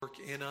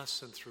in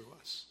us and through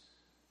us.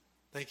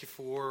 Thank you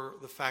for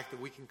the fact that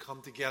we can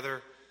come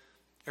together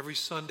every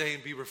Sunday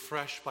and be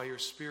refreshed by your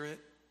Spirit.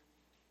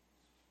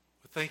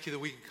 But thank you that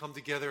we can come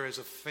together as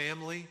a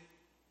family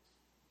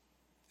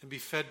and be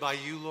fed by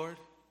you, Lord.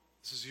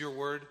 This is your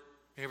word.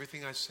 May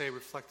everything I say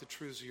reflect the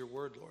truths of your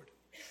word, Lord.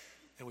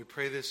 And we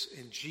pray this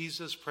in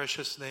Jesus'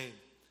 precious name.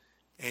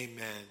 Amen.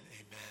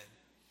 Amen.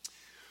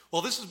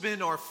 Well, this has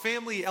been our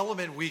Family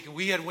Element Week, and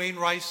we had Wayne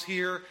Rice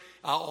here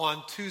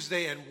on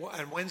Tuesday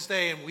and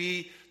Wednesday, and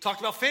we talked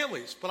about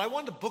families. But I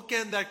wanted to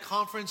bookend that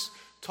conference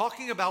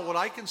talking about what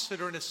I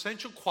consider an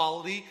essential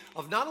quality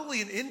of not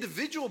only an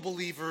individual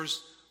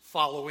believer's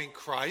following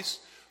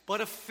Christ, but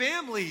a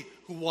family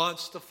who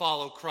wants to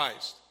follow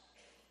Christ.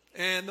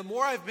 And the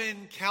more I've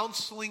been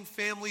counseling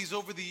families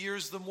over the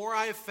years, the more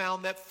I have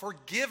found that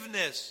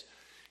forgiveness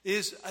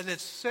is an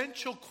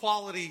essential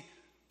quality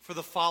for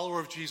the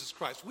follower of Jesus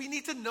Christ. We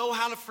need to know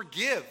how to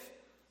forgive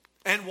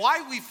and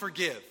why we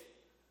forgive.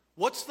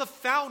 What's the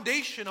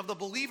foundation of the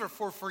believer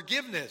for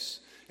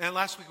forgiveness? And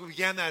last week we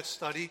began that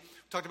study.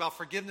 We talked about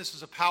forgiveness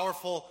as a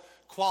powerful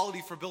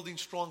quality for building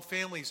strong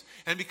families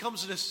and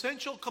becomes an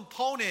essential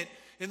component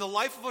in the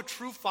life of a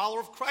true follower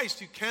of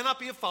Christ. You cannot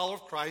be a follower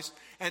of Christ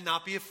and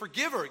not be a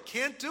forgiver. You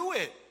can't do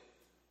it.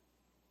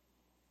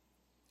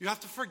 You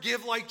have to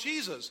forgive like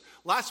Jesus.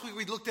 Last week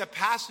we looked at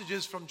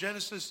passages from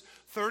Genesis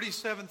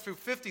 37 through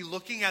 50,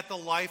 looking at the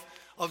life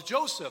of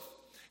Joseph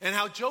and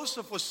how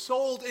Joseph was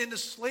sold into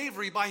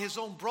slavery by his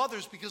own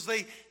brothers because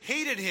they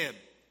hated him.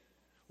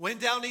 Went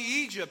down to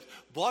Egypt,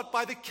 bought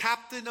by the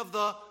captain of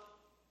the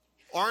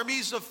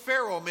armies of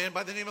Pharaoh, a man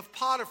by the name of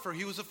Potiphar.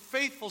 He was a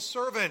faithful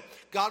servant.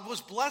 God was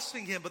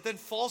blessing him, but then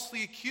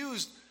falsely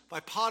accused by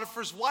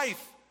Potiphar's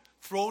wife,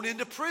 thrown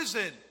into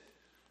prison.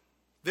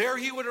 There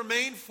he would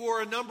remain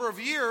for a number of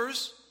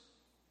years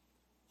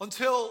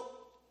until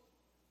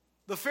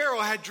the Pharaoh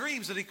had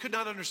dreams that he could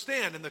not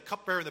understand. And the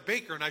cupbearer and the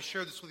baker, and I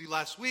shared this with you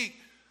last week,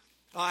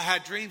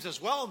 had dreams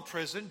as well in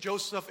prison.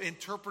 Joseph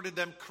interpreted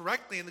them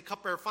correctly, and the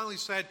cupbearer finally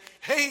said,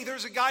 "Hey,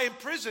 there's a guy in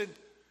prison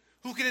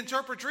who can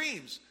interpret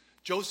dreams."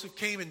 Joseph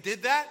came and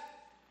did that,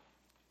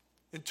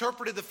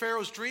 interpreted the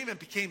Pharaoh's dream, and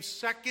became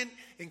second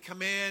in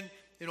command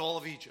in all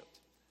of Egypt.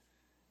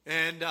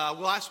 And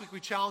last week we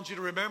challenged you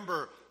to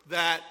remember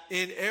that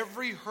in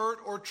every hurt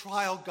or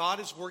trial, God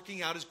is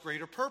working out his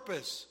greater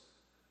purpose.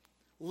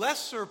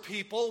 Lesser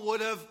people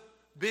would have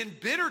been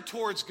bitter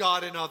towards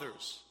God and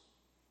others.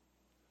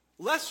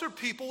 Lesser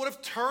people would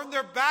have turned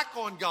their back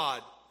on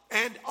God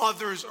and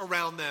others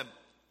around them.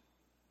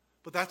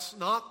 But that's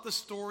not the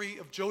story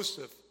of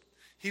Joseph.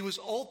 He was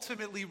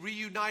ultimately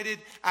reunited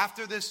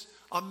after this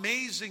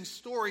amazing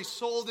story,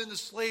 sold into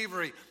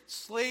slavery,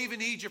 slave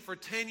in Egypt for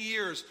 10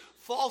 years,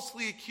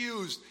 falsely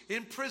accused,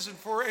 in prison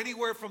for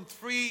anywhere from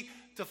 3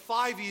 to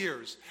 5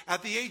 years.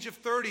 At the age of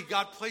 30,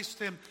 God placed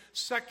him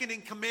second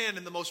in command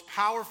in the most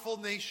powerful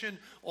nation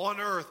on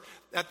earth.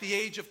 At the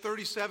age of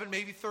 37,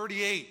 maybe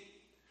 38,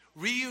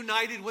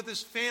 reunited with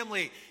his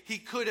family, he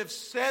could have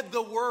said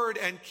the word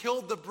and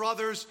killed the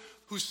brothers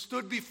who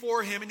stood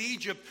before him in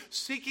Egypt,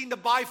 seeking to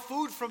buy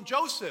food from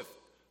Joseph.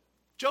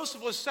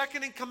 Joseph was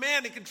second in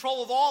command, in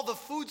control of all the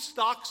food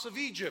stocks of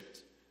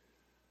Egypt.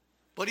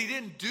 But he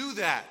didn't do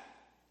that.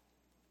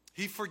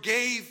 He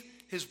forgave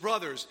his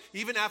brothers,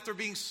 even after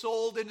being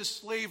sold into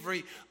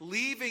slavery,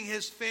 leaving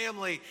his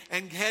family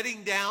and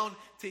heading down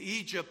to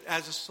Egypt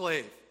as a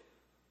slave.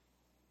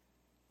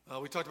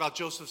 We talked about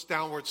Joseph's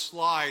downward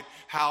slide,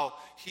 how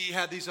he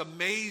had these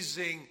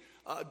amazing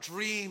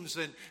dreams,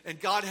 and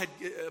God had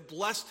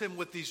blessed him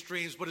with these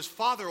dreams, but his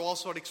father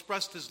also had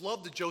expressed his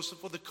love to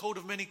Joseph with a coat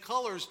of many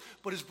colors,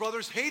 but his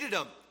brothers hated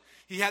him.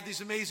 He had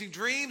these amazing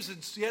dreams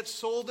and yet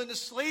sold into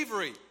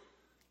slavery.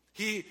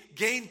 He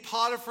gained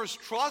Potiphar's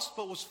trust,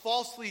 but was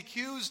falsely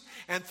accused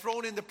and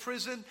thrown into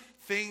prison.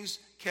 Things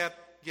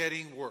kept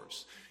getting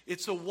worse.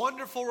 It's a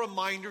wonderful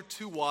reminder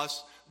to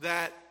us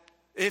that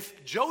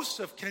if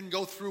Joseph can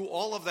go through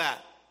all of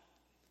that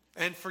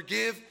and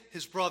forgive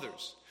his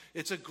brothers,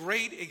 it's a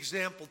great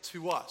example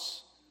to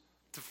us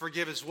to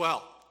forgive as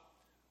well.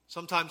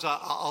 Sometimes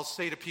I'll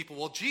say to people,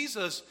 well,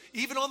 Jesus,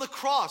 even on the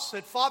cross,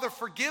 said, "Father,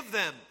 forgive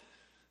them.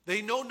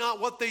 They know not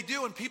what they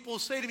do." And people will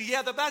say to me,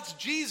 "Yeah, that's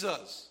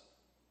Jesus.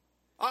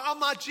 I'm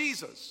not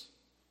Jesus."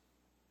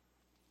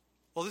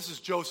 Well, this is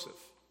Joseph,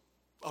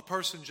 a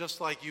person just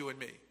like you and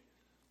me,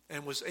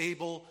 and was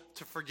able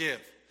to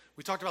forgive.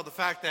 We talked about the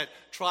fact that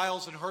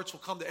trials and hurts will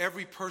come to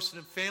every person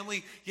and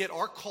family, yet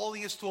our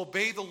calling is to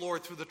obey the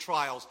Lord through the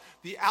trials.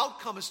 The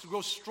outcome is to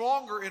grow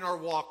stronger in our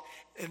walk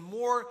and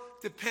more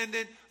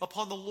dependent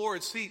upon the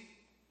Lord. See,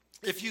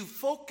 if you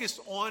focus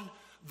on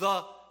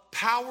the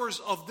powers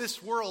of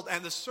this world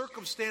and the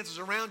circumstances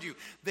around you,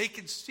 they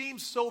can seem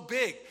so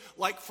big.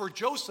 Like for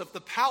Joseph,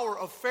 the power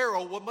of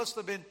Pharaoh, what must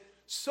have been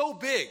so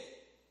big,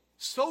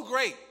 so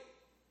great.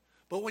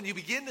 But when you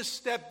begin to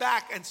step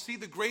back and see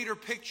the greater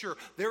picture,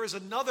 there is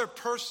another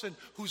person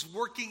who's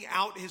working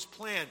out his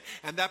plan,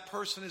 and that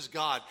person is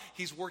God.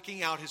 He's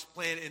working out his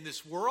plan in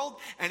this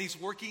world, and he's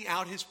working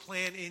out his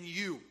plan in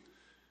you.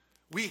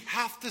 We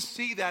have to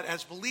see that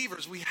as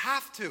believers. We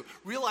have to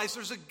realize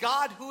there's a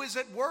God who is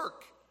at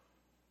work.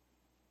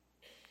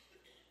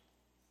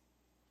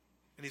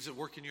 And he's at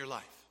work in your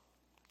life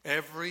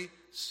every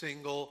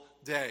single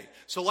day.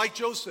 So like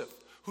Joseph,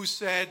 who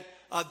said,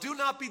 do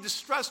not be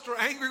distressed or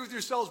angry with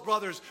yourselves,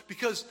 brothers,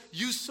 because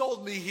you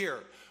sold me here.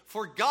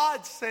 For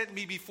God sent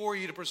me before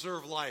you to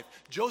preserve life.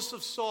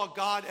 Joseph saw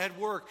God at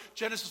work.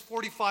 Genesis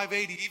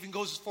 45:8 even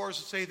goes as far as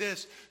to say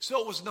this: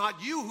 so it was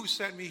not you who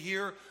sent me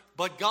here,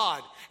 but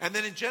God. And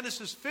then in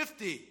Genesis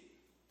 50,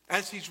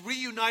 as he's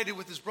reunited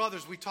with his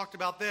brothers, we talked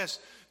about this.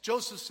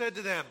 Joseph said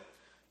to them,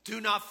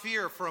 do not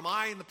fear, for am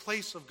I in the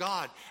place of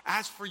God?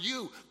 As for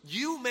you,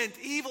 you meant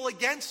evil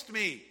against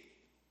me.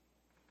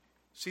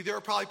 See, there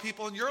are probably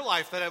people in your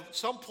life that at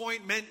some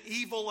point meant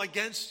evil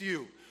against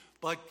you.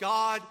 But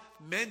God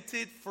meant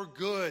it for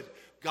good.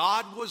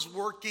 God was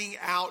working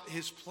out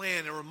his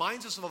plan. It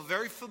reminds us of a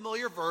very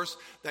familiar verse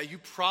that you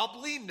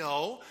probably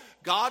know.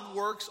 God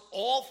works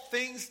all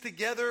things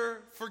together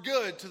for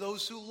good to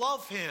those who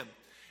love him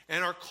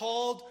and are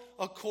called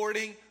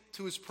according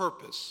to his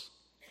purpose.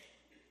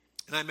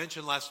 And I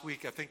mentioned last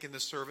week, I think in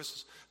this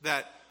service,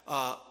 that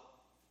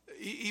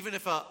even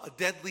if a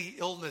deadly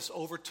illness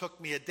overtook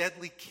me, a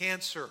deadly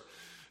cancer,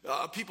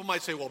 people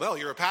might say, well, Mel,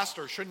 you're a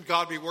pastor. Shouldn't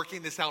God be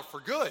working this out for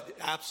good?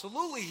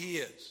 Absolutely he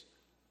is.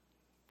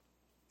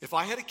 If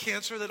I had a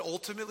cancer that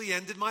ultimately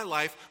ended my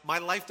life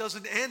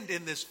doesn't end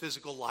in this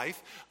physical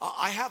life.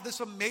 I have this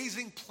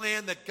amazing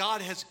plan that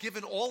God has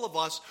given all of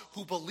us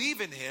who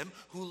believe in him,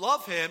 who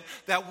love him,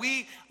 that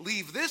we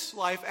leave this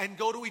life and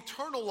go to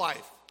eternal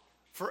life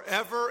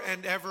forever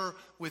and ever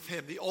with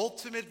him. The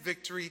ultimate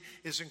victory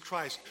is in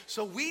Christ.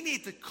 So we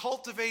need to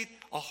cultivate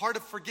a heart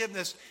of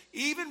forgiveness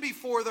even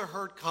before the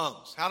hurt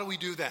comes. How do we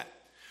do that?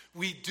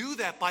 We do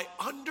that by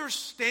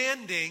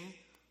understanding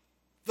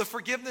the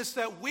forgiveness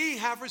that we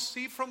have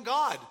received from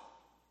God.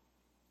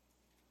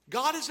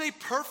 God is a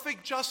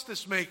perfect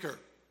justice maker,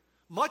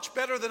 much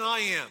better than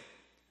I am.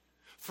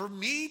 For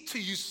me to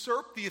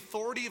usurp the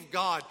authority of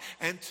God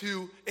and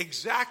to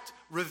exact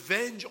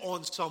revenge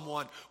on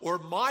someone or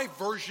my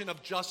version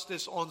of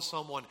justice on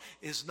someone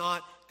is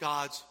not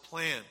God's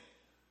plan.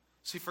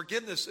 See,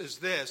 forgiveness is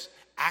this: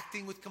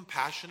 acting with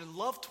compassion and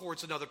love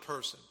towards another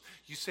person.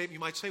 You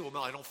might say, well,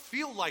 Mel, I don't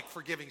feel like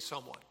forgiving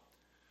someone.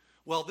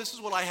 Well, this is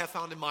what I have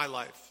found in my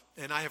life.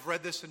 And I have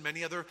read this in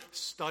many other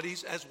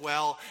studies as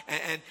well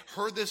and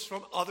heard this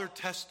from other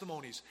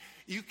testimonies.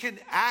 You can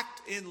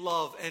act in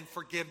love and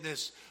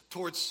forgiveness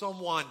towards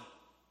someone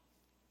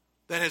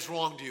that has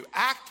wronged you.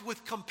 Act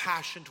with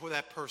compassion toward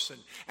that person,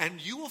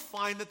 and you will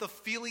find that the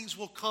feelings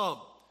will come.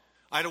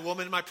 I had a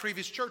woman in my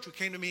previous church who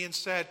came to me and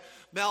said,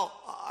 Mel,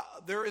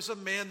 there is a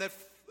man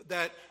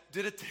that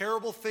did a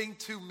terrible thing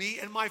to me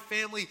and my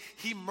family.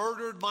 He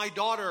murdered my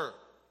daughter.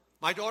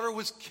 My daughter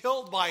was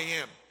killed by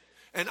him.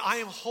 And I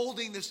am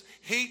holding this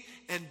hate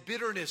and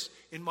bitterness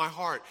in my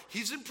heart.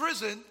 He's in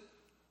prison,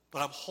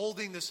 but I'm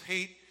holding this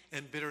hate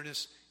and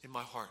bitterness in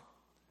my heart.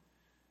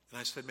 And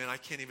I said, man, I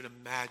can't even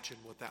imagine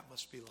what that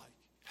must be like.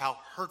 How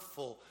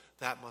hurtful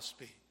that must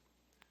be.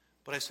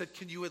 But I said,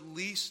 can you at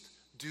least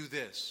do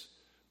this?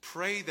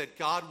 Pray that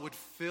God would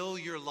fill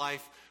your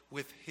life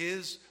with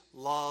his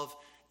love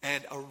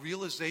and a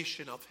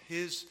realization of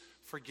his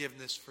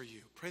forgiveness for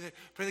you. Pray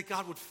that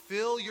God would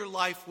fill your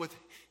life with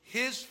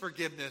his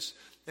forgiveness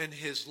and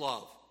his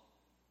love.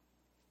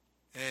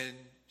 And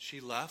she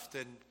left,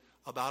 and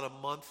about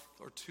a month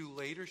or two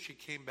later, she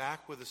came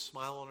back with a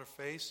smile on her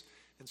face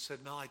and said,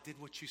 Mel, I did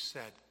what you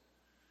said.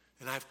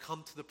 And I've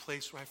come to the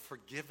place where I've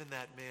forgiven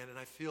that man, and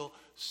I feel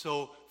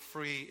so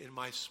free in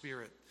my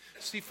spirit.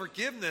 See,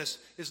 forgiveness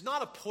is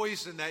not a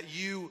poison that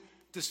you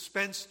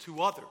dispense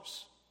to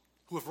others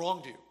who have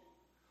wronged you.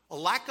 A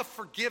lack of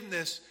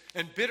forgiveness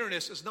and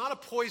bitterness is not a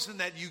poison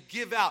that you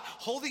give out.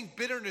 Holding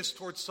bitterness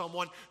towards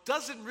someone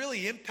doesn't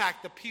really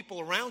impact the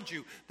people around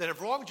you that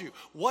have wronged you.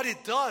 What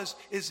it does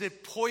is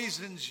it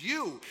poisons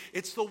you.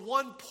 It's the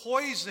one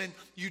poison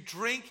you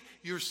drink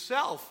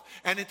yourself,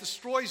 and it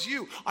destroys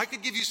you. I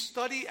could give you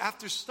study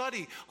after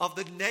study of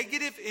the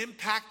negative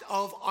impact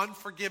of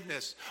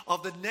unforgiveness,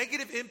 of the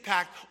negative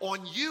impact on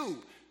you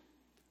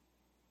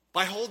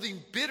by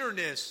holding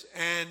bitterness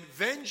and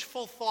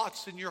vengeful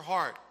thoughts in your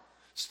heart.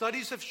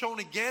 Studies have shown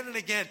again and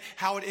again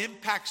how it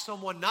impacts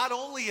someone not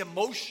only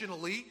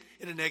emotionally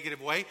in a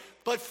negative way,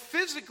 but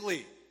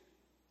physically.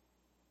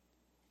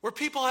 Where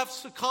people have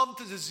succumbed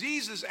to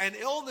diseases and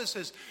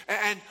illnesses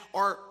and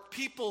are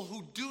people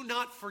who do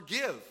not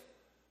forgive.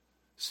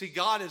 See,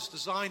 God has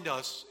designed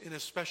us in a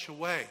special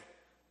way.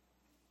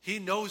 He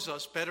knows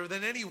us better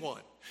than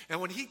anyone. And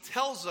when he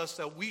tells us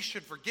that we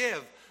should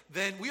forgive,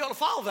 then we ought to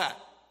follow that.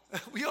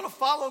 We ought to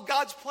follow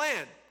God's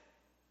plan.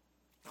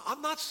 Now,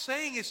 I'm not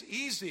saying it's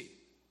easy.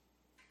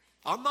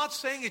 I'm not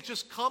saying it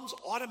just comes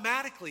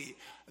automatically.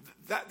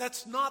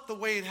 That's not the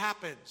way it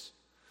happens.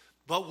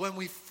 But when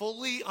we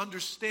fully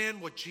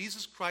understand what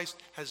Jesus Christ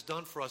has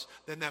done for us,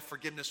 then that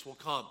forgiveness will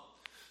come.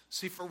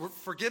 See,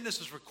 forgiveness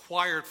is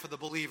required for the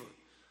believer.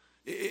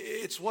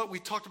 It's what we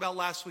talked about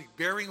last week,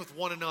 bearing with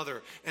one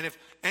another. And if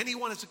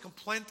anyone has a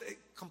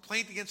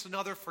complaint against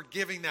another,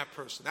 forgiving that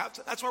person.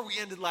 That's where we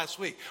ended last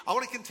week. I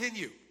want to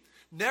continue.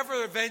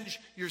 Never avenge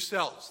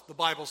yourselves, the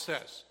Bible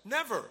says.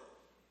 Never.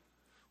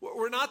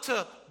 We're not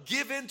to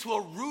give in to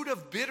a root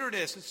of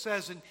bitterness, it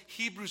says in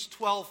Hebrews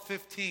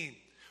 12:15,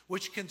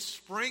 which can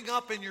spring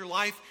up in your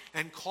life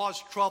and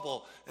cause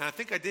trouble. And I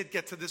think I did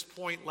get to this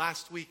point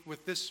last week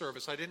with this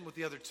service. I didn't with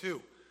the other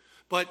two.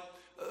 But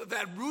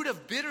that root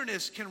of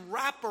bitterness can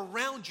wrap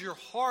around your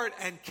heart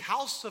and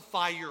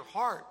calcify your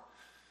heart.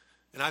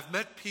 And I've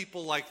met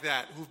people like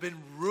that who've been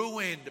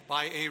ruined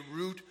by a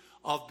root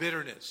of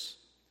bitterness.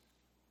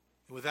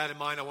 And with that in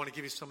mind, I want to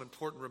give you some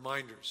important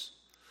reminders.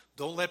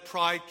 Don't let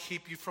pride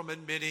keep you from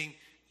admitting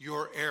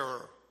your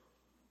error.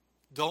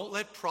 Don't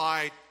let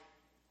pride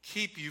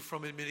keep you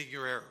from admitting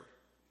your error.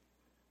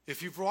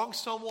 If you've wronged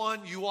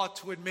someone, you ought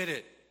to admit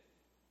it.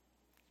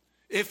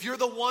 If you're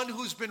the one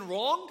who's been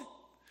wronged,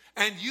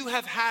 and you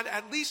have had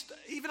at least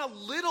even a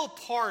little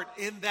part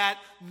in that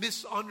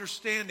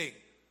misunderstanding,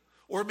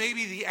 or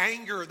maybe the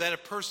anger that a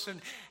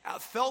person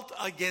felt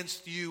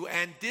against you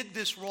and did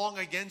this wrong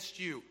against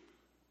you,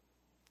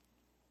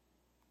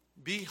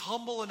 be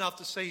humble enough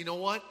to say, you know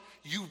what?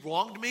 You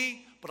wronged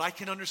me, but I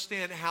can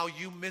understand how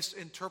you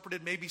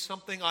misinterpreted maybe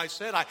something I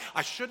said.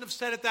 I shouldn't have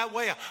said it that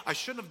way. I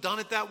shouldn't have done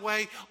it that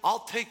way. I'll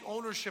take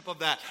ownership of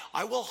that.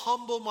 I will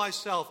humble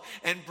myself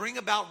and bring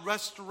about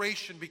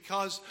restoration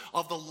because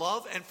of the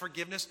love and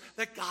forgiveness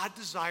that God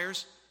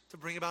desires to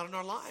bring about in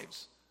our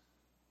lives.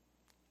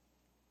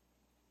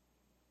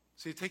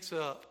 See, it takes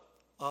a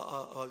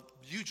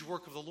huge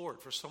work of the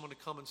Lord for someone to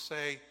come and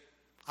say,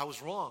 I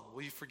was wrong.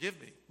 Will you forgive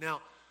me?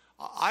 Now,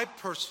 I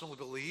personally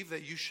believe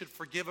that you should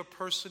forgive a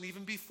person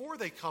even before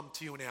they come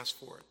to you and ask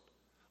for it.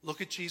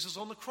 Look at Jesus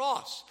on the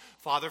cross.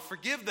 Father,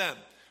 forgive them.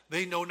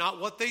 They know not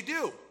what they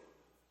do.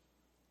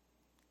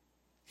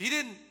 He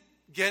didn't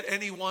get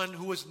anyone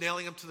who was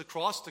nailing him to the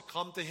cross to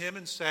come to him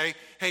and say,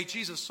 hey,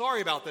 Jesus,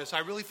 sorry about this. I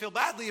really feel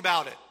badly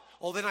about it.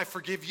 Oh, then I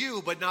forgive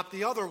you, but not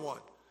the other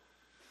one.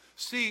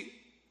 See,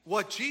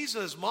 what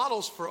Jesus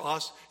models for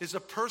us is a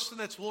person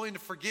that's willing to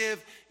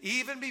forgive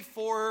even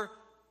before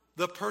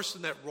the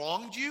person that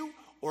wronged you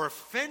or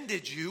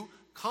offended you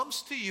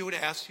comes to you and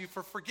asks you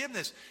for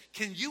forgiveness.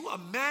 Can you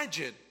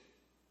imagine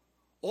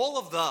all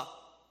of the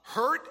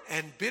hurt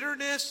and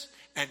bitterness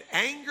and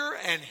anger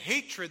and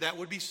hatred that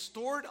would be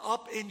stored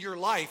up in your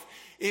life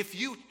if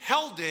you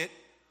held it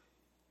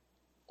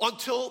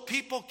until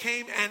people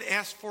came and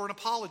asked for an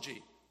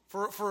apology,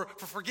 for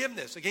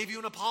forgiveness? They gave you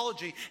an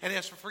apology and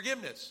asked for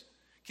forgiveness.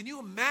 Can you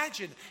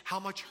imagine how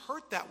much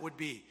hurt that would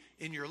be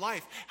in your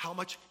life, how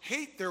much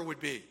hate there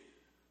would be?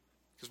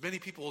 Because many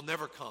people will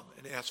never come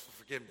and ask for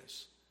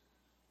forgiveness.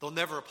 They'll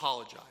never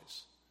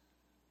apologize.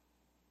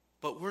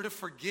 But we're to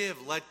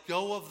forgive. Let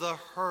go of the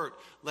hurt.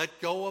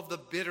 Let go of the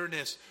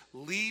bitterness.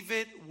 Leave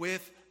it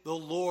with the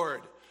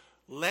Lord.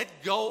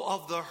 Let go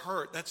of the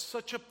hurt. That's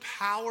such a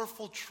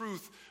powerful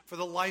truth for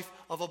the life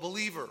of a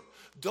believer.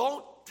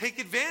 Don't take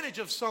advantage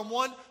of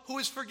someone who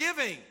is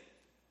forgiving.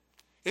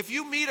 If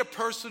you meet a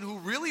person who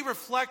really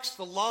reflects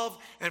the love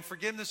and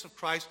forgiveness of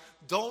Christ,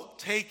 don't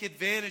take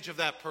advantage of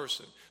that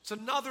person. It's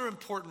another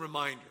important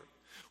reminder.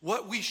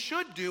 What we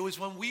should do is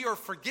when we are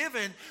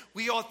forgiven,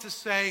 we ought to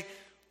say,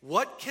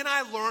 what can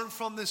I learn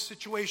from this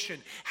situation?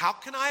 How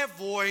can I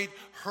avoid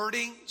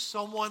hurting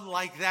someone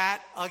like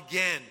that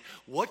again?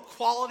 What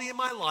quality in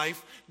my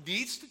life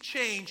needs to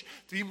change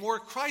to be more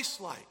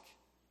Christ-like?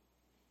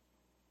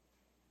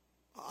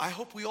 I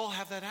hope we all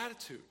have that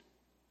attitude.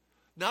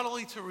 Not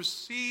only to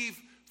receive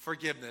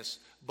forgiveness,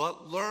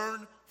 but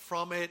learn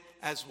from it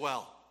as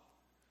well.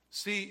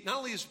 See, not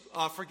only is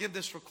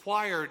forgiveness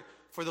required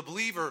for the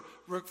believer,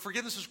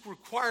 forgiveness is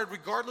required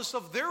regardless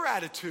of their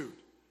attitude.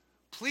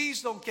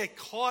 Please don't get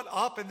caught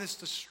up in this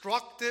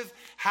destructive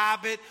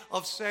habit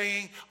of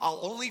saying, I'll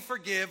only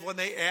forgive when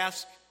they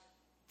ask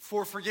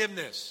for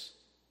forgiveness.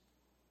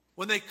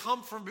 When they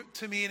come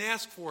to me and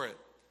ask for it.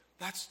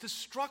 That's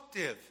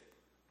destructive.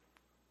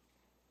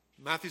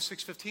 Matthew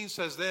 6:15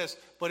 says this,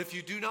 but if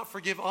you do not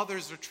forgive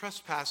others their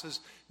trespasses,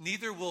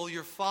 neither will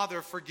your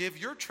Father forgive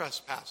your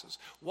trespasses.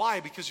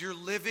 Why? Because you're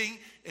living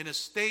in a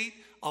state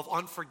of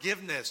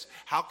unforgiveness.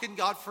 How can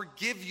God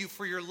forgive you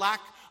for your lack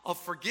of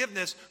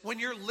forgiveness when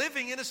you're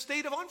living in a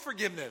state of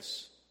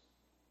unforgiveness?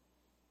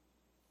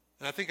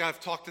 And I think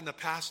I've talked in the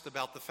past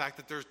about the fact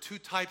that there are two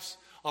types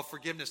of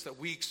forgiveness that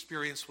we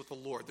experience with the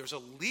Lord. There's a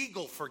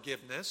legal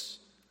forgiveness.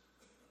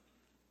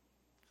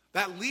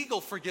 That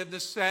legal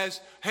forgiveness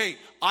says, hey,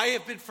 I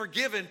have been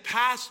forgiven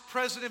past,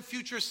 present, and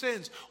future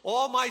sins.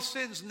 All my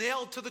sins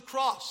nailed to the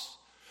cross.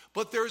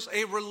 But there's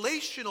a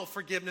relational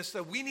forgiveness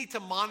that we need to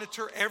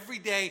monitor every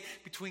day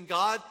between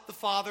God the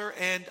Father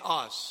and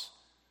us.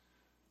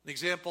 An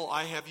example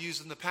I have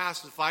used in the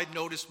past is if I'd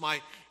noticed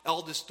my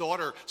eldest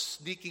daughter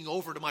sneaking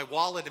over to my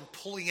wallet and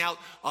pulling out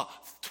a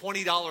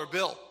 $20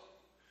 bill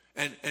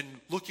and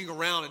looking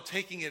around and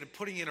taking it and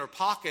putting it in her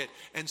pocket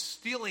and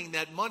stealing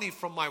that money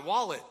from my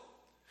wallet.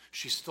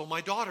 She's still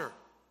my daughter.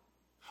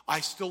 I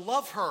still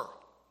love her.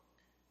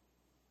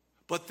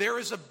 But there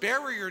is a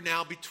barrier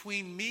now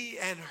between me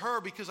and her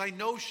because I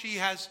know she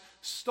has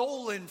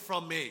stolen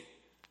from me.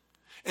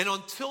 And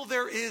until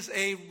there is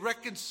a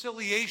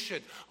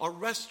reconciliation, a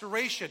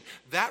restoration,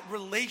 that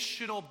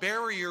relational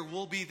barrier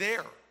will be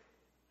there.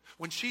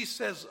 When she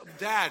says,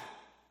 Dad,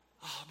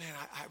 oh man,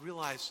 I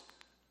realize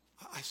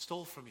I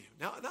stole from you.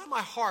 Now in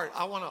my heart,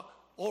 I want to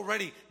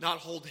already not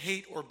hold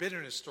hate or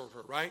bitterness toward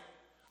her, right?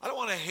 I don't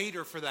want to hate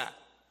her for that.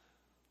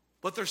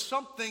 But there's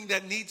something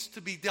that needs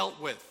to be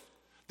dealt with.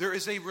 There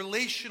is a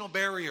relational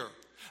barrier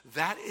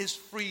that is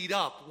freed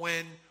up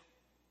when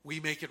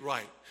we make it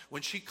right.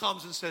 When she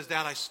comes and says,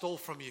 Dad, I stole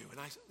from you. And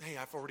I say, hey,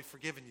 I've already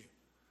forgiven you.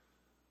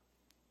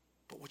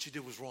 But what you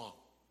did was wrong.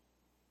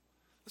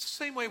 It's the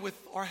same way with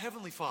our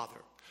Heavenly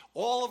Father.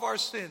 All of our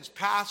sins,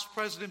 past,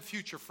 present, and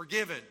future,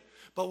 forgiven.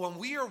 But when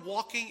we are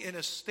walking in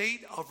a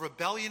state of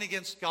rebellion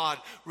against God,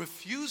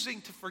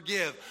 refusing to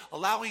forgive,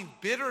 allowing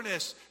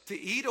bitterness to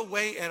eat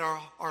away at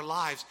our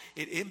lives,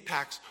 it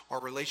impacts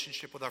our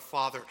relationship with our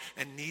Father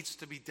and needs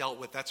to be dealt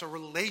with. That's a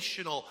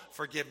relational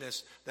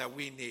forgiveness that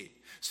we need.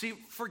 See,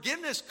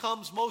 forgiveness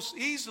comes most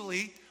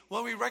easily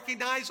when we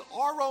recognize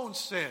our own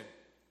sin.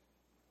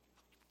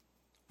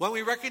 When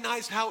we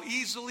recognize how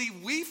easily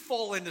we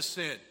fall into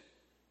sin.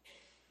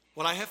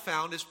 What I have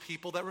found is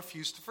people that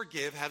refuse to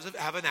forgive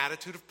have an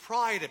attitude of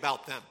pride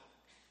about them.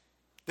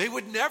 They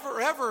would never,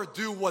 ever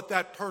do what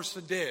that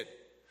person did.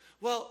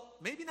 Well,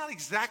 maybe not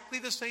exactly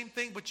the same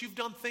thing, but you've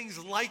done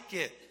things like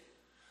it.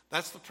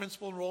 That's the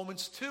principle in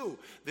Romans 2.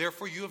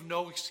 Therefore, you have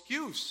no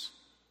excuse.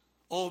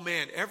 Oh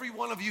man, every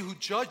one of you who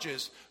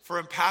judges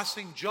for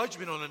passing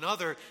judgment on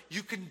another,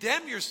 you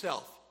condemn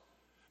yourself.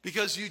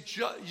 Because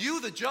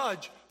you, the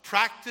judge,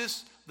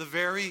 practice the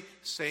very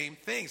same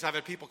things. I've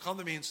had people come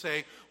to me and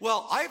say,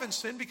 well, I haven't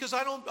sinned because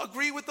I don't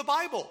agree with the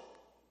Bible.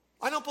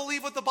 I don't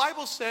believe what the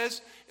Bible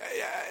says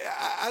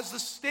as the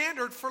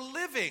standard for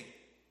living.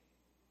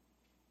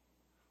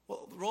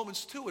 Well,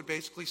 Romans 2 would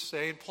basically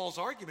say, and Paul's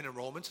argument in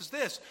Romans is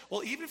this,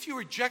 well, even if you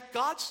reject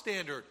God's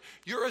standard,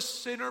 you're a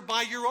sinner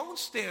by your own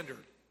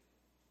standard.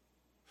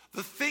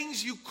 The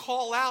things you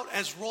call out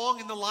as wrong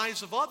in the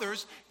lives of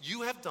others,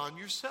 you have done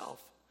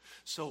yourself.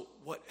 So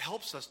what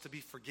helps us to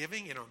be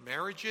forgiving in our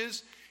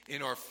marriages,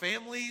 in our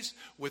families,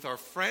 with our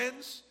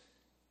friends,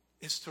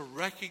 is to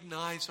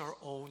recognize our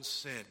own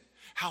sin.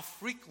 How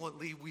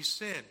frequently we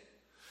sin.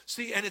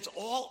 See, and it's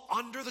all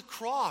under the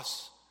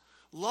cross.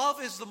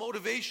 Love is the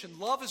motivation.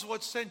 Love is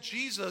what sent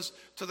Jesus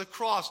to the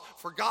cross.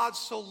 For God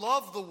so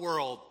loved the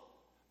world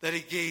that he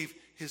gave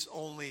his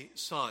only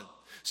Son.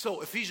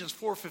 So Ephesians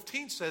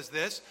 4:15 says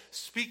this,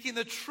 speaking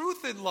the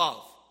truth in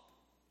love.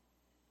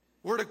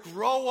 We're to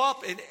grow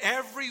up in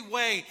every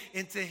way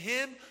into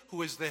him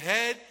who is the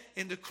head,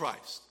 into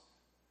Christ.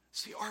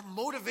 See, our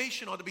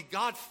motivation ought to be,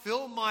 God,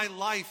 fill my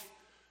life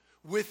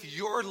with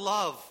your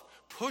love.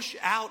 Push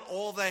out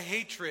all the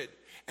hatred.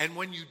 And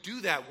when you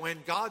do that, when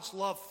God's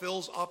love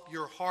fills up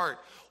your heart,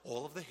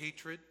 all of the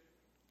hatred,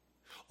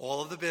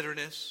 all of the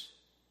bitterness,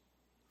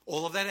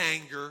 all of that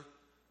anger,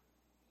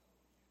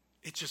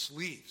 it just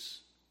leaves.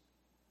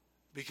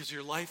 Because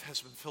your life has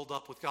been filled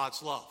up with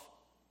God's love.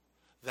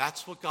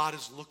 That's what God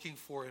is looking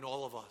for in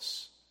all of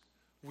us.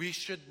 We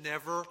should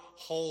never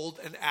hold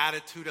an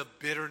attitude of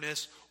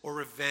bitterness or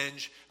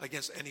revenge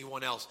against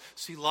anyone else.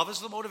 See, love is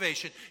the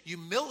motivation.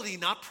 Humility,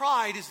 not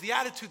pride, is the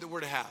attitude that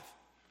we're to have.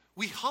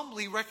 We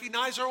humbly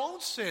recognize our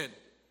own sin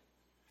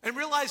and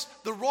realize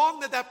the wrong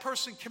that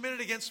person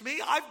committed against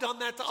me, I've done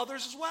that to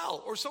others as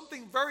well, or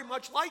something very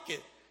much like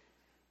it.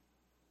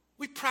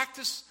 We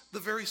practice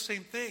the very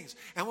same things.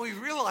 And when we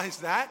realize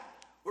that,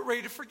 we're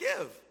ready to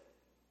forgive.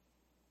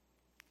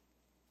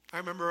 I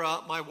remember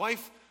my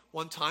wife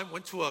one time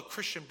went to a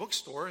Christian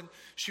bookstore and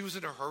she was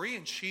in a hurry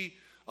and she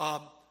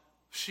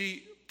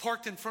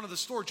parked in front of the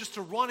store just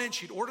to run in.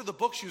 She'd ordered the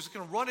books. She was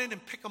going to run in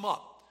and pick them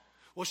up.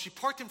 Well, she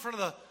parked in front of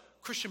the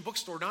Christian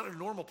bookstore, not in a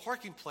normal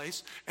parking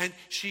place, and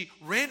she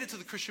ran into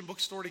the Christian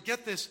bookstore to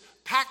get this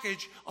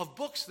package of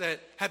books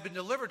that had been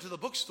delivered to the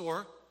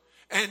bookstore,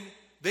 and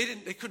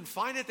they couldn't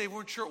find it. They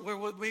weren't sure where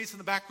it was in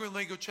the back room.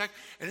 They go check,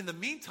 and in the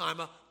meantime,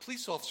 a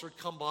police officer had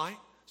come by,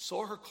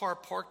 saw her car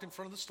parked in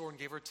front of the store and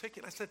gave her a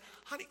ticket. I said,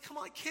 honey, come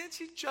on, can't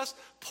you just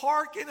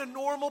park in a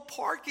normal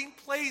parking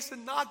place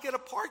and not get a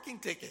parking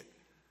ticket?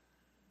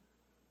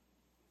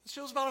 She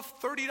was about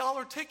a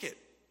 $30 ticket.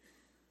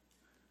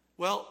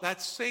 Well,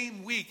 that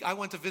same week, I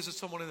went to visit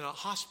someone in a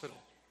hospital.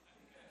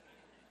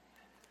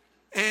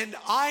 And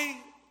I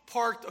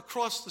parked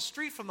across the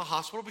street from the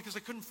hospital because I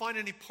couldn't find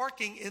any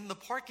parking in the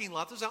parking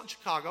lot. This was out in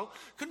Chicago.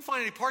 Couldn't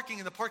find any parking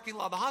in the parking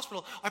lot of the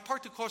hospital. I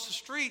parked across the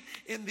street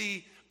in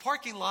the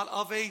parking lot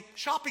of a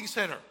shopping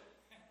center.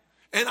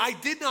 And I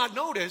did not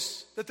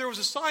notice that there was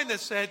a sign that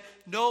said,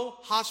 no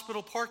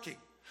hospital parking.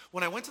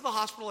 When I went to the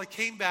hospital, I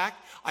came back,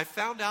 I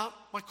found out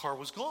my car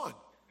was gone.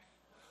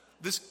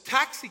 This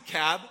taxi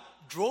cab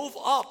drove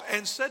up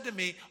and said to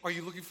me, are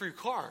you looking for your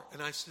car?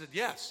 And I said,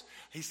 yes.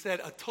 He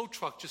said, a tow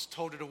truck just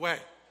towed it away.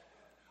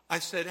 I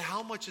said,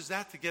 how much is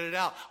that to get it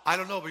out? I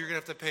don't know, but you're going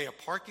to have to pay a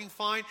parking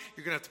fine,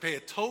 you're going to have to pay a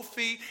tow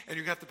fee, and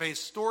you're going to have to pay a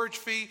storage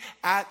fee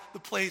at the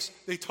place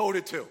they towed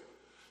it to.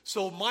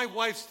 So my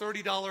wife's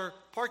 $30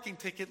 parking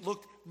ticket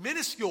looked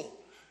minuscule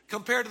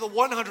compared to the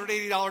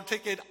 $180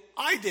 ticket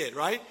I did,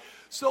 right?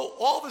 So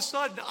all of a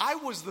sudden, I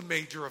was the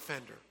major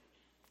offender.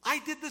 I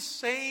did the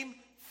same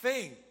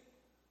thing.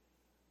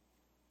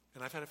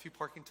 And I've had a few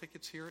parking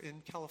tickets here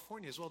in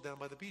California as well, down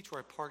by the beach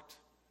where I parked.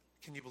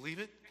 Can you believe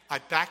it? I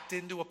backed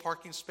into a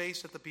parking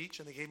space at the beach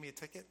and they gave me a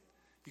ticket.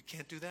 You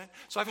can't do that.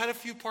 So I've had a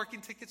few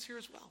parking tickets here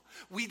as well.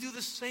 We do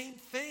the same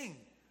thing.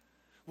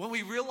 When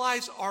we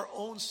realize our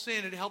own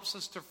sin, it helps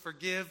us to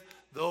forgive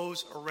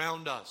those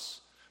around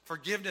us.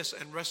 Forgiveness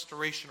and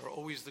restoration are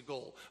always the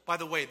goal. By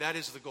the way, that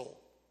is the goal,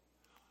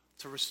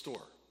 to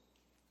restore.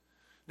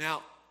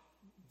 Now,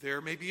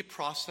 there may be a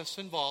process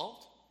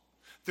involved.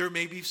 There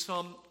may be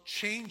some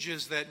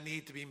changes that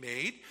need to be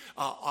made.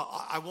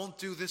 I won't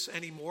do this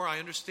anymore. I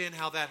understand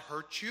how that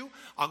hurt you.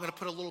 I'm going to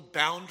put a little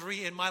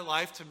boundary in my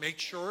life to make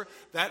sure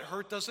that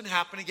hurt doesn't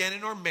happen again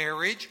in our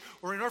marriage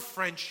or in our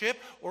friendship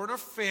or in our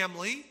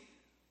family.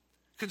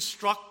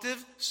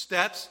 Constructive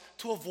steps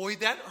to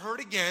avoid that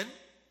hurt again.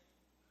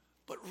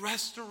 But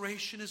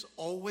restoration is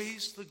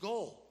always the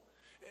goal.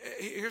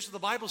 Here's what the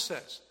Bible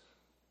says.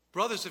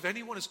 Brothers, if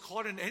anyone is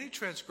caught in any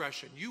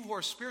transgression, you who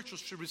are spiritual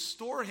should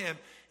restore him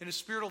in a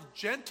spirit of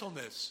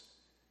gentleness.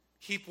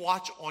 Keep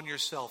watch on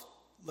yourself,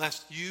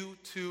 lest you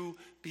too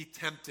be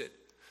tempted.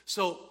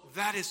 So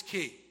that is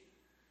key.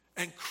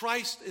 And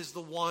Christ is the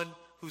one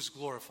who's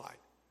glorified.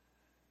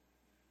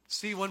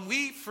 See, when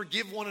we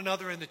forgive one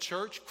another in the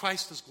church,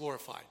 Christ is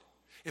glorified.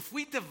 If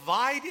we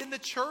divide in the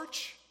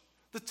church,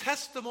 the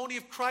testimony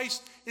of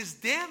Christ is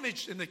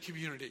damaged in the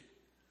community.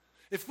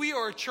 If we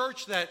are a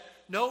church that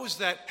knows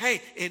that,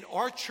 hey, in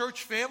our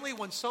church family,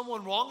 when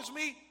someone wrongs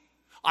me,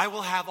 I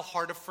will have a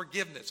heart of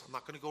forgiveness. I'm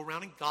not going to go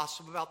around and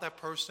gossip about that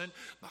person.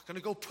 I'm not going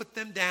to go put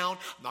them down.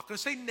 I'm not going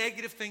to say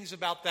negative things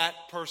about that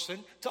person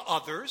to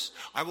others.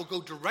 I will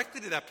go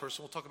directly to that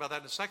person. We'll talk about that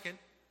in a second.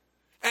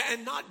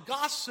 And not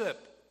gossip.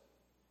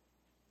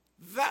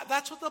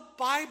 That's what the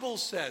Bible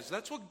says.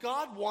 That's what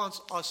God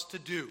wants us to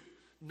do.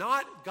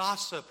 Not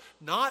gossip.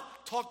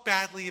 Not talk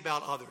badly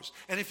about others.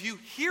 And if you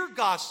hear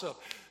gossip,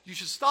 you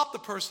should stop the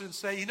person and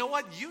say, you know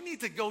what? You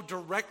need to go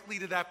directly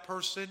to that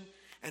person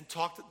and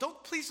talk to them.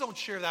 Please don't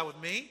share that with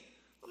me.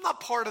 I'm not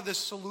part of this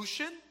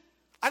solution.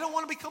 I don't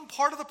want to become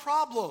part of the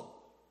problem.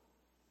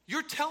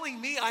 You're telling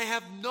me I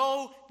have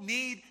no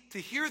need to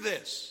hear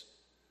this.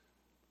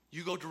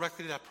 You go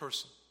directly to that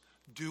person.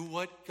 Do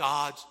what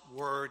God's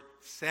word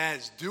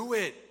says. Do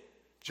it.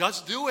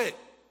 Just do it.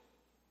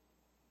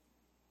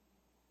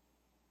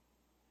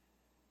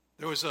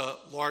 There was a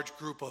large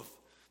group of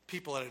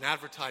people at an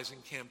advertising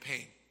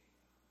campaign.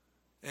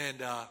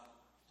 And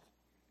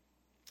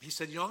he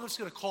said, you know, I'm just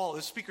going to call,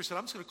 the speaker said,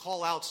 I'm just going to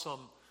call out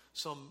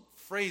some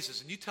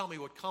phrases, and you tell me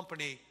what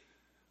company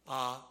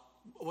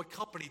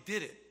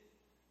did it.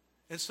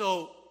 And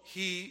so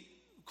he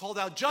called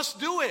out, just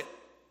do it.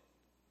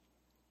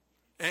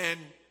 And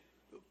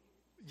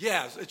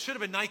yeah, it should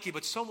have been Nike,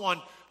 but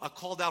someone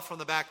called out from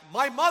the back,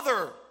 my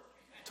mother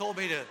told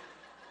me to,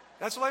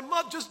 that's what my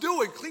mother, just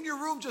do it. Clean your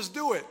room, just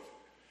do it.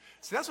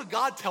 See, that's what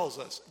God tells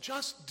us.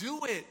 Just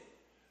do it.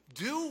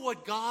 Do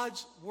what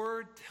God's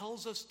word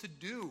tells us to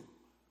do.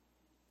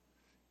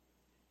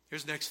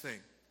 Here's the next thing.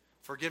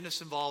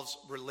 Forgiveness involves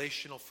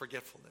relational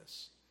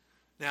forgetfulness.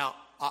 Now,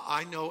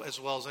 I know as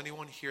well as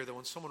anyone here that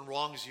when someone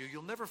wrongs you,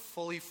 you'll never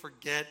fully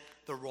forget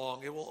the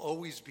wrong. It will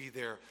always be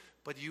there.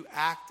 But you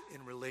act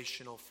in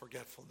relational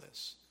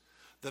forgetfulness.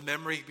 The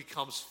memory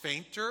becomes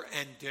fainter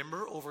and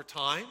dimmer over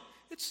time.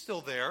 It's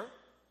still there.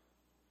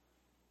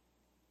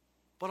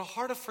 But a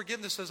heart of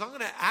forgiveness says, I'm going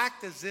to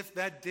act as if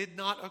that did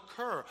not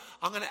occur.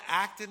 I'm going to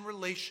act in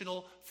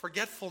relational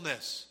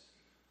forgetfulness.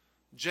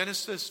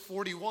 Genesis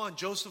 41,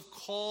 Joseph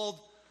called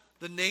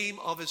the name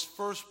of his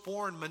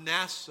firstborn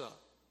Manasseh.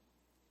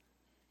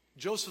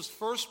 Joseph's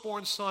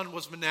firstborn son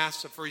was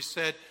Manasseh, for he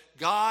said,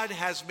 God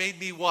has made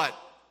me what?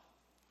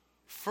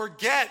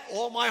 Forget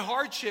all my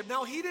hardship.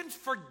 Now, he didn't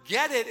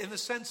forget it in the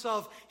sense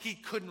of he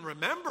couldn't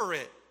remember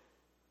it.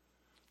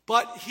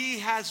 But he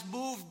has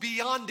moved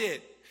beyond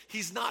it.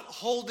 He's not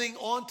holding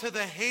on to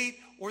the hate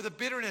or the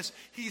bitterness.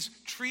 He's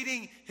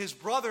treating his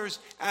brothers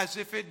as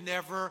if it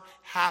never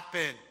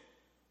happened.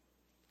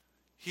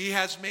 He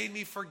has made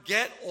me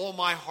forget all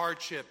my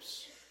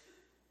hardships.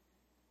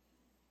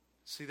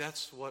 See,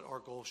 that's what our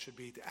goal should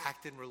be, to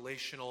act in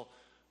relational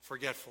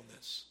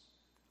forgetfulness.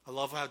 I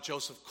love how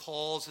Joseph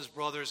calls his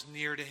brothers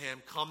near to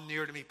him. Come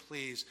near to me,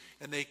 please.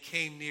 And they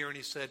came near, and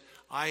he said,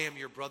 I am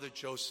your brother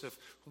Joseph,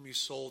 whom you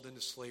sold into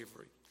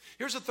slavery.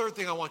 Here's the third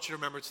thing I want you to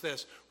remember. It's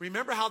this.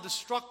 Remember how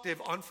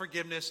destructive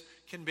unforgiveness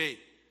can be.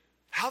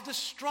 How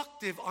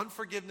destructive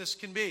unforgiveness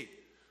can be.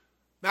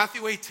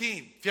 Matthew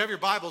 18. If you have your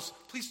Bibles,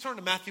 please turn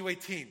to Matthew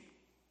 18.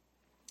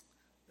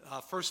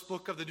 First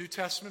book of the New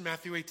Testament,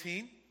 Matthew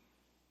 18.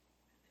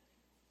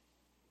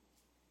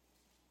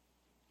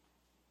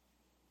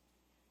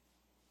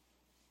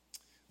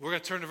 We're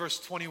going to turn to verse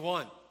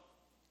 21.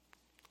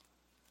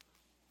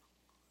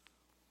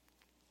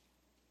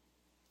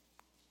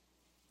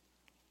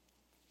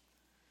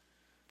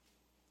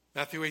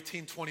 Matthew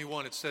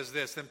 18:21, it says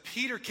this, "Then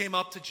Peter came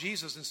up to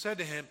Jesus and said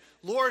to him,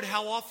 'Lord,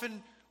 how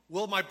often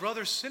will my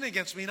brother sin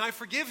against me and I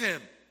forgive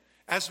him?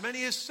 As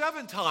many as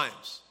 7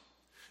 times.'"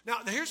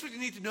 Now, here's what you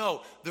need to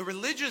know. The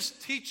religious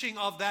teaching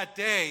of that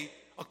day,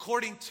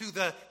 according to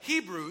the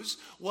Hebrews,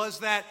 was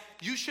that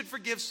you should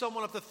forgive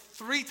someone up to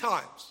 3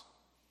 times.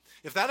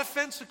 If that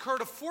offense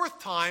occurred a 4th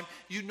time,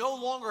 you no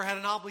longer had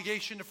an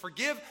obligation to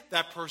forgive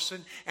that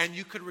person, and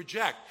you could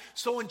reject.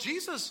 So when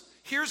Jesus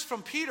hears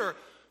from Peter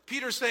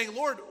saying,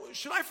 "Lord,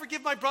 should I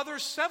forgive my brother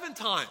 7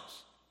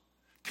 times?"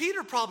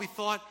 Peter probably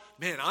thought,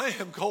 "Man, I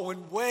am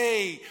going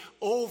way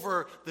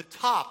over the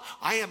top.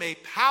 I am a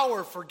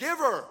power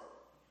forgiver.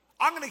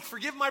 I'm going to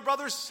forgive my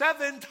brother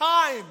 7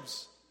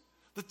 times."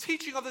 The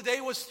teaching of the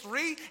day was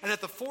 3, and at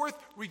the 4th,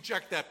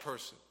 reject that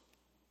person.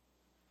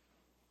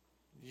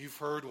 You've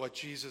heard what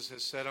Jesus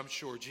has said, I'm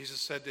sure.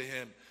 Jesus said to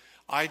him,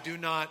 "I do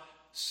not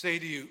say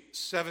to you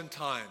 7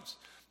 times,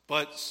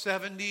 but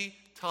 70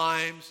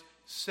 times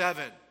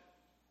 7.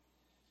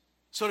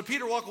 So did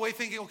Peter walk away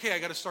thinking, okay, I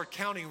got to start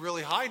counting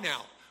really high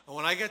now. And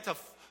when I get to,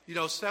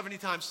 70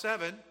 times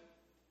 7,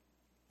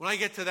 when I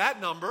get to that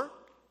number,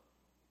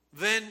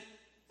 then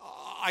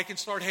I can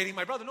start hating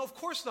my brother. No, of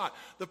course not.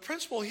 The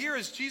principle here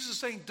is Jesus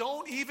saying,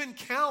 don't even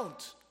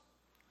count.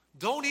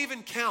 Don't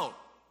even count.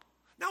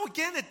 Now,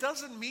 again, it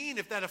doesn't mean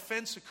if that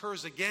offense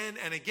occurs again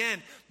and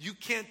again, you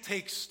can't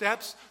take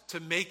steps to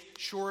make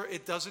sure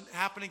it doesn't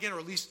happen again, or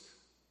at least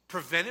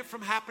prevent it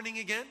from happening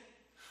again.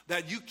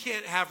 That you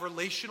can't have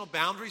relational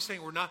boundaries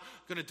saying we're not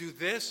going to do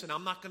this and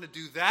I'm not going to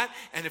do that.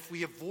 And if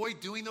we avoid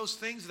doing those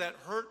things, that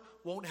hurt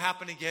won't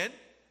happen again.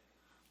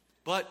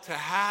 But to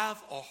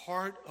have a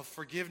heart of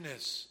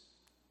forgiveness.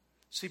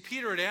 See,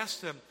 Peter had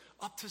asked him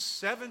up to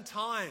 7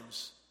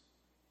 times.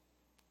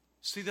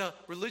 See, the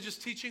religious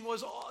teaching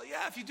was,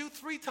 if you do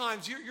 3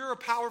 times, you're a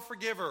power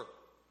forgiver.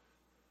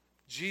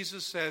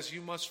 Jesus says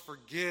you must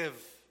forgive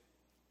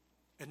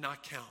and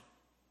not count.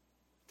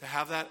 To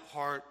have that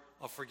heart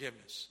of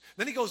forgiveness.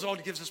 Then he goes on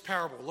to give this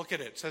parable. Look at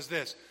it. It says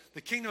this: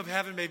 "The kingdom of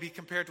heaven may be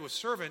compared to a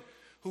servant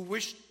who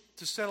wished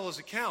to settle his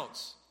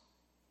accounts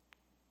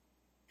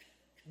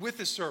with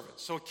his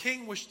servants." So a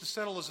king wished to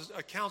settle his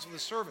accounts with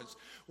his servants.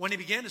 When he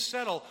began to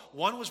settle,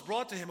 one was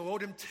brought to him who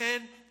owed him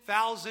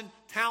 10,000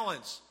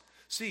 talents.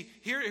 See,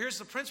 here's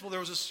the principle.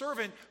 There was a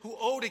servant who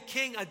owed a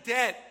king a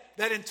debt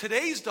that in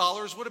today's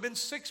dollars would have been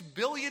 $6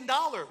 billion.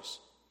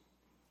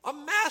 A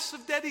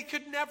massive debt he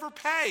could never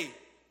pay.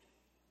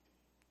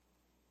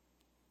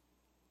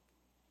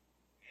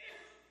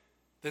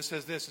 Then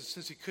says this: "And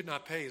since he could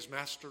not pay, his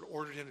master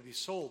ordered him to be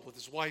sold with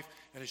his wife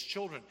and his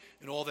children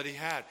and all that he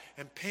had,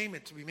 and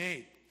payment to be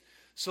made.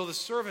 So the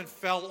servant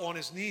fell on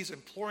his knees,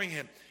 imploring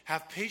him,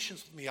 'Have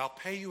patience with me, I'll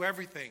pay you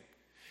everything.'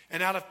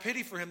 And out of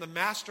pity for him, the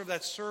master of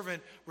that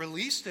servant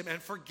released him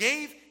and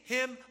forgave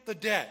him the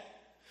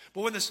debt.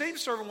 But when the same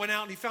servant went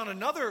out and he found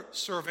another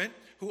servant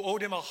who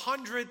owed him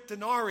 100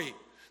 denarii.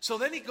 So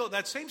then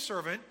that same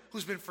servant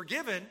who's been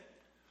forgiven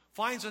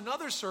finds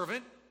another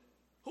servant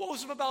who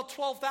owes him about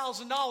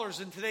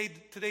 $12,000 in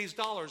today's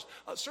dollars.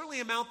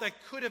 Certainly an amount that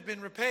could have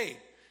been repaid.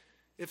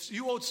 If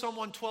you owed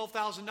someone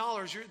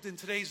 $12,000 in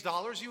today's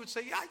dollars, you would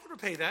say, yeah, I can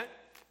repay that.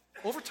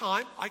 Over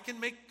time, I can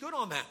make good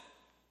on that.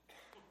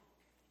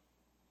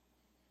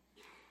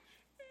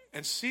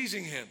 And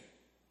seizing him,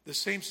 the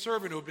same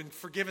servant who had been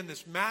forgiven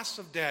this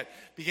massive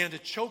debt began to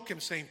choke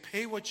him, saying,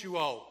 'Pay what you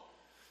owe.'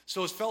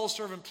 So his fellow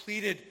servant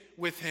pleaded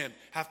with him,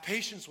 'Have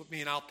patience with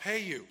me and I'll pay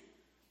you.'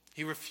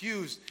 He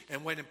refused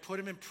and went and put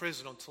him in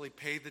prison until he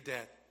paid the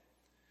debt.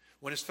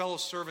 When his fellow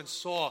servants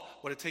saw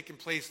what had taken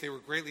place, they were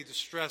greatly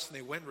distressed, and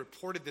they went and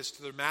reported this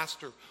to their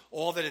master,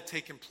 all that had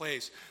taken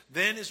place.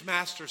 Then his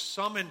master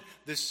summoned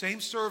this same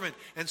servant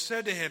and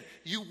said to him,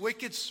 'You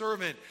wicked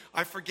servant,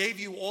 I forgave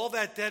you all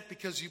that debt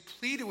because you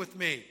pleaded with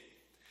me.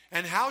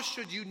 And how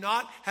should you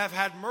not have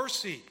had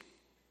mercy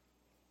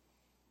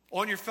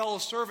on your fellow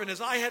servant as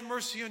I had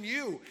mercy on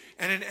you?'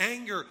 And in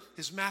anger,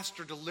 his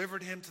master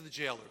delivered him to the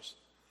jailers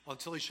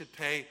until he should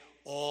pay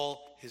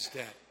all his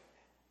debt.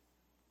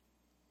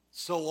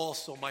 So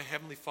also my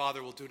heavenly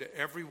Father will do to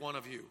every one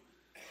of you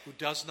who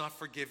does not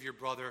forgive your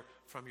brother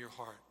from your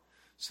heart."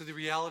 So the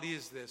reality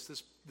is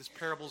this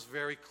parable is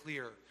very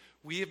clear.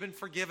 We have been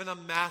forgiven a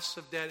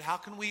massive debt. How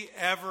can we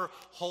ever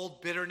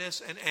hold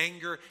bitterness and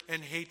anger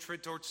and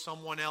hatred towards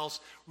someone else,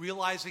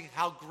 realizing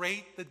how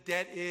great the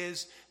debt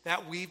is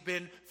that we've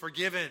been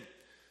forgiven?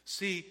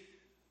 See,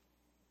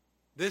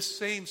 this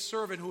same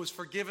servant who was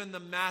forgiven the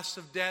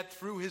massive debt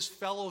threw his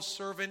fellow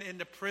servant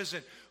into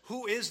prison.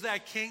 Who is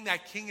that king?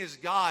 That king is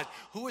God.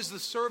 Who is the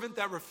servant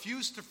that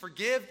refused to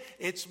forgive?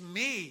 It's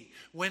me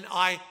when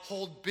I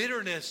hold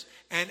bitterness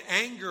and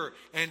anger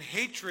and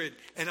hatred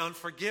and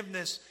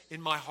unforgiveness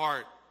in my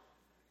heart.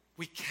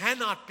 We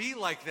cannot be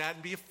like that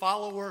and be a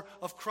follower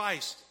of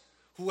Christ.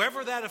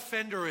 Whoever that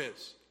offender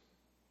is,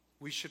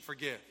 we should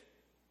forgive.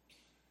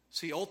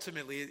 See,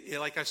 ultimately,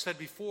 like I said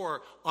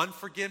before,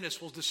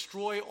 unforgiveness will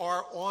destroy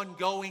our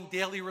ongoing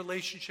daily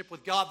relationship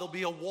with God. There'll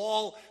be a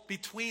wall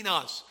between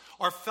us.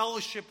 Our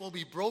fellowship will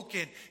be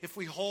broken if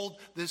we hold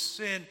this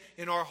sin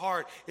in our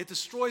heart. It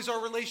destroys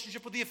our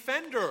relationship with the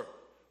offender.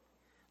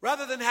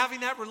 Rather than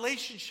having that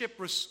relationship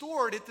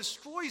restored, it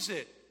destroys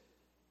it.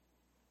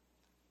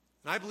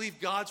 And I believe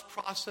God's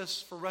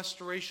process for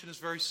restoration is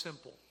very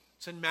simple.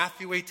 It's in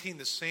Matthew 18,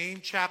 the same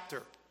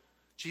chapter.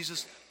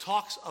 Jesus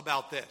talks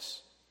about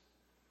this.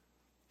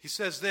 He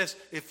says this: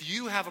 if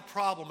you have a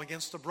problem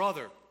against a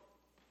brother,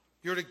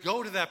 you're to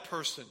go to that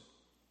person.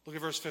 Look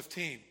at verse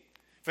 15.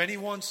 If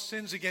anyone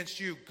sins against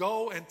you,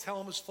 go and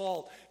tell him his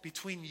fault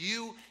between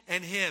you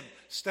and him.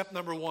 Step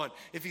number 1.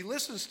 If he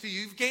listens to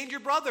you, you've gained your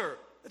brother.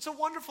 It's a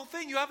wonderful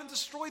thing. You haven't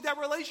destroyed that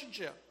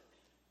relationship.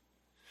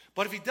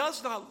 But if he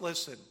does not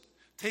listen,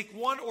 take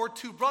 1 or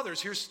 2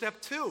 brothers. Here's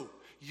step 2.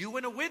 You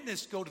and a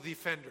witness go to the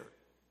offender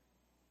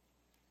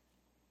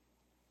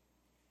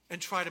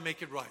and try to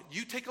make it right.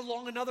 You take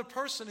along another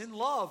person in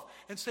love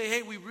and say,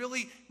 hey, we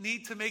really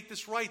need to make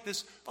this right.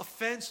 This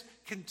offense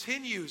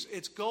continues.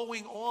 It's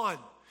going on.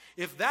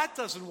 If that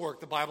doesn't work,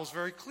 the Bible's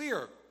very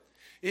clear.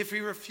 If he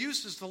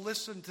refuses to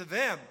listen to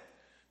them,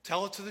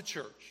 tell it to the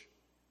church.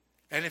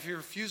 And if he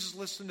refuses to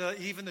listen to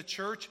even the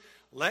church,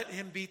 let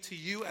him be to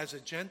you as a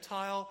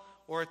Gentile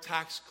or a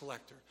tax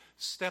collector.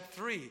 Step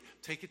 3,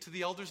 take it to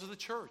the elders of the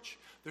church.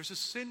 There's a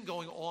sin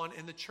going on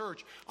in the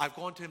church. I've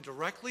gone to him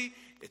directly,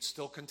 it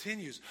still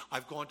continues.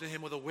 I've gone to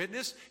him with a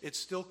witness, it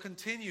still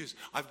continues.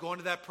 I've gone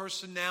to that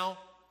person now.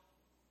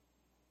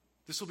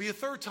 This will be a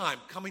 3rd time,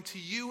 coming to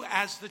you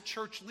as the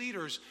church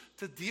leaders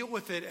to deal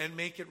with it and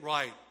make it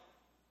right.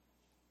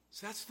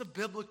 So that's the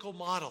biblical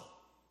model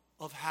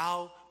of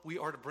how we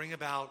are to bring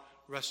about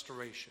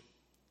restoration.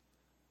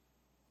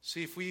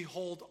 See, if we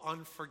hold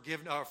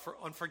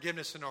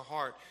unforgiveness in our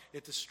heart,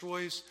 it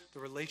destroys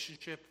the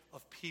relationship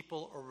of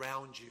people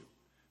around you.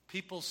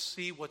 People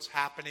see what's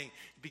happening.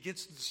 It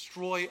begins to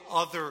destroy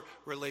other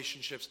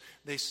relationships.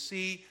 They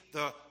see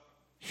the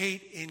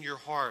hate in your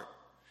heart.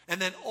 And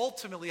then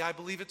ultimately, I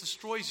believe it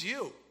destroys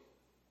you.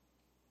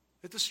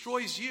 It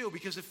destroys you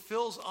because it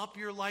fills up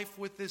your life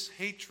with this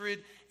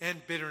hatred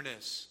and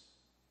bitterness.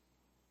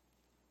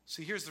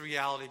 See, here's the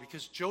reality.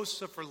 Because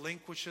Joseph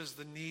relinquishes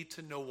the need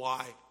to know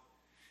why.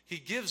 He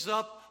gives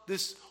up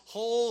this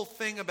whole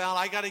thing about,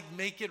 I got to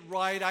make it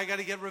right. I got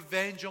to get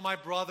revenge on my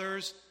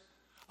brothers.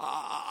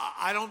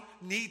 I don't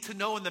need to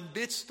know in the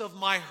midst of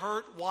my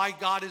hurt why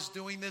God is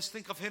doing this.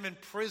 Think of him in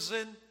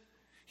prison.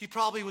 He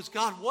probably was,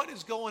 God, what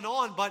is going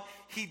on? But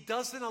he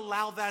doesn't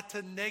allow that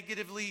to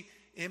negatively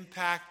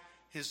impact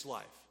his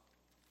life.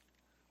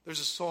 There's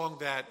a song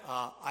that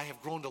I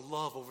have grown to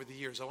love over the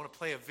years. I want to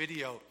play a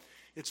video.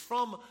 It's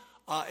from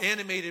an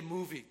animated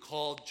movie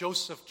called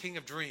Joseph, King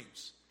of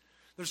Dreams.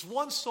 There's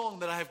one song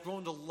that I have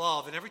grown to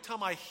love, and every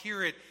time I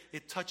hear it,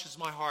 it touches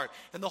my heart.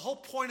 And the whole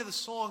point of the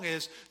song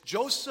is,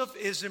 Joseph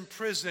is in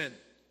prison.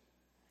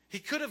 He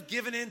could have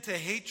given in to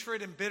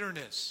hatred and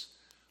bitterness,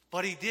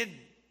 but he didn't.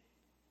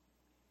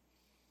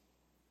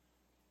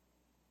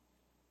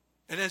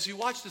 And as you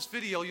watch this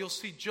video, you'll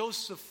see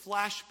Joseph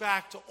flash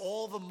back to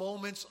all the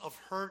moments of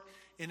hurt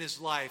in his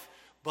life.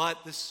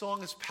 But this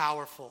song is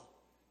powerful.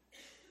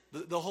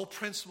 The whole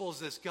principle is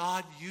this: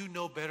 God, you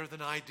know better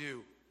than I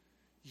do.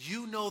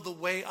 You know the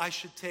way I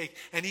should take.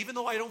 And even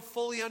though I don't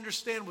fully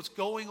understand what's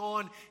going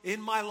on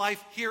in my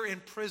life here in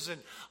prison,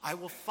 I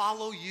will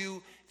follow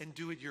you and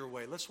do it your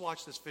way. Let's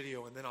watch this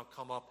video, and then I'll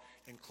come up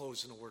and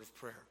close in a word of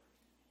prayer.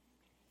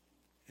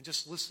 And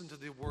just listen to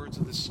the words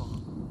of this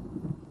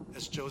song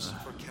as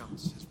Joseph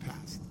recounts his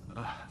past.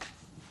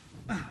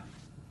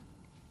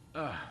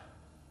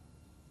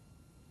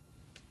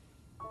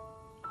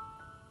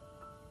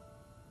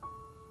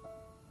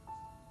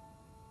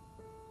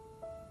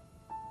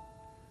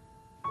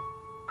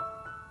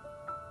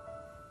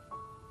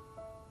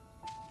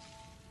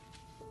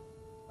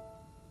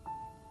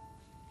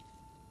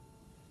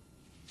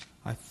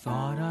 I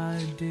thought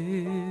I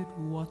did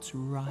what's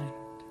right.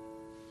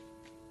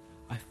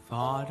 I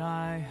thought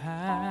I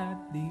had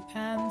the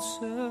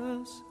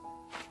answers.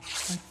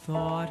 I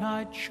thought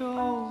I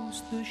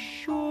chose the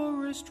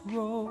surest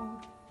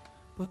road,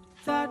 but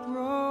that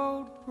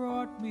road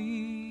brought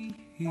me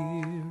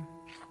here.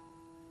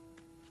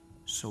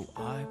 So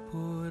I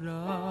put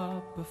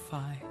up a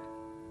fight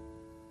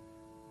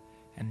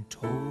and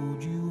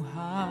told you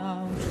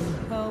how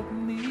to help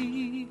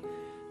me.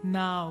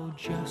 Now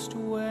just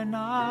when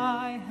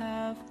I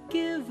have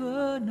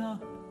given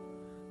up,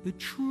 the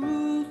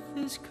truth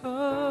is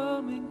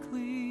coming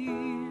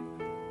clear.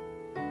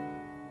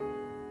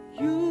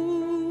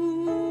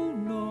 You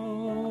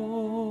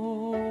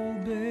know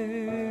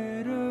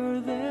better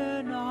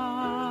than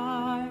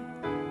I.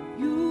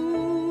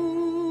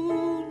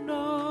 You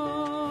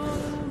know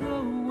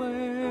the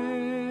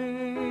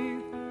way.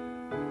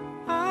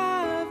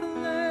 I've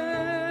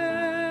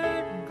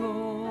let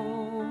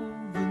go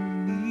the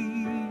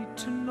need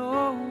to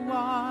know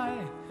why,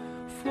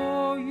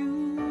 for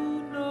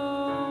you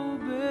know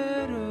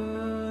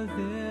better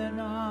than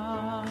I.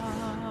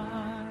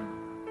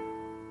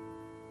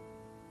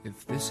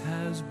 this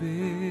has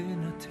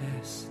been a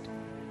test.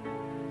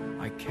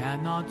 I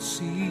cannot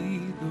see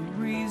the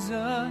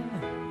reason,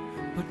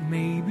 but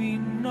maybe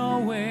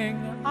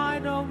knowing I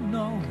don't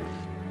know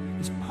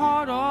is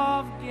part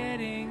of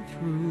getting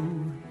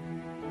through.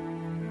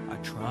 I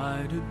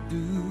try to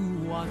do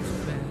what's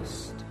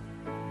best,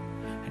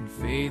 and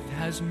faith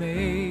has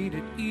made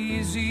it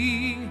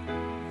easy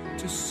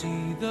to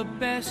see the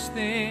best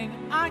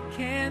thing I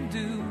can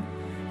do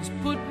is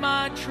put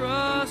my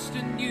trust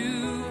in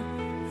you,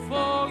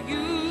 for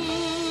you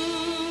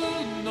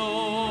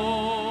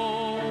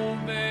know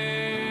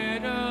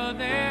better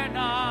than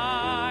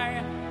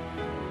I.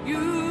 You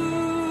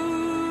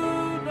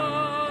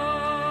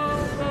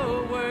know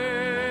the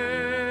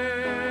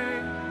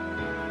way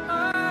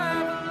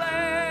I've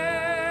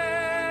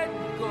let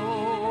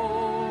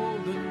go,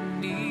 the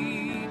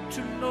need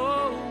to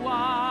know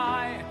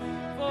why,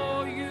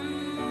 for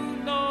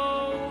you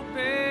know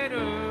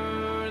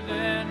better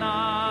than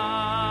I.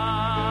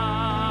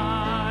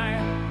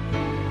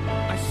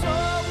 I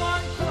saw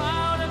one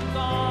cloud and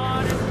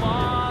thought it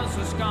was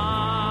the sky.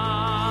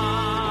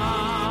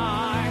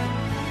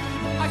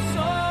 I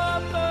saw a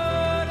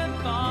bird and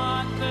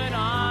thought that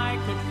I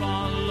could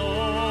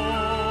follow.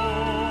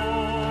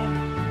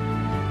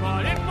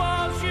 But it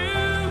was you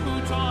who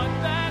taught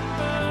that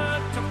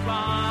bird to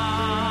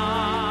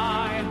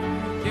fly.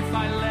 If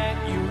I let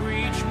you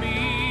reach me,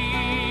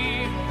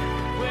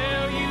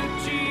 will you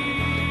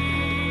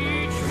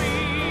teach me?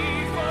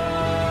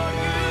 For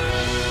you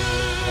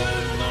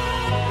know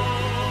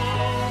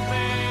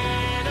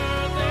better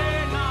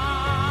than I.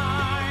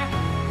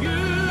 You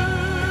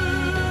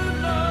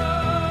know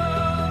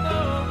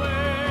the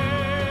way.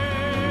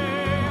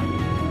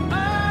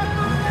 I've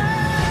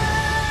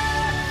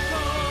let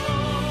go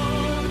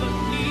the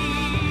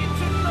need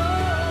to know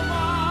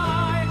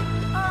why.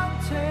 I'll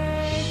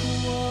take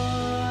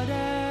what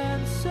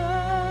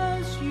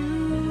answers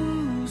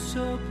you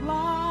supply.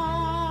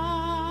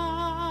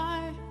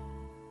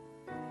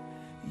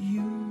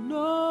 You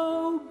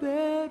know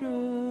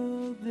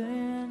better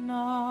than I.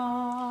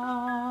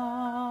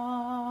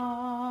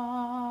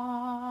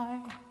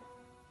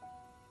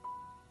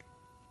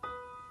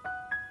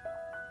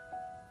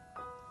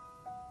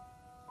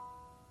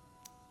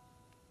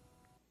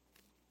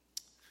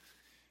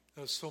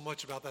 There's so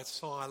much about that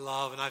song I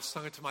love, and I've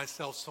sung it to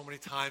myself so many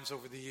times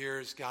over the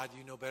years. God,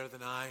 you know better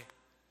than I.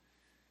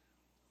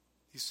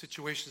 These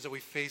situations that we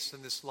face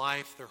in this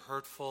life, they're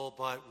hurtful,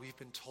 but we've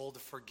been told to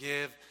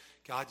forgive.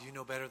 God, you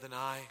know better than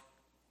I.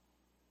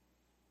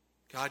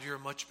 God, you're a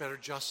much better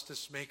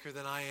justice maker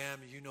than I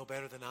am. You know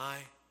better than I.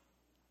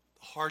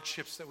 The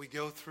hardships that we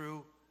go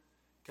through,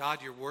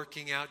 God, you're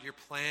working out your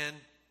plan.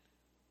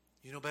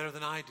 You know better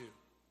than I do.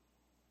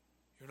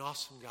 You're an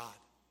awesome God.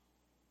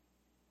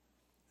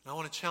 And I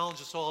want to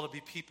challenge us all to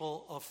be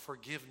people of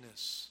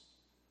forgiveness.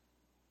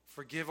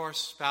 Forgive our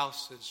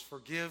spouses.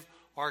 Forgive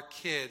our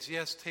kids.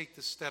 Yes, take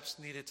the steps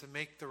needed to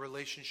make the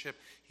relationship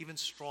even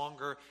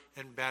stronger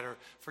and better.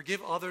 Forgive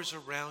others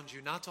around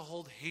you, not to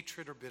hold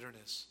hatred or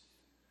bitterness,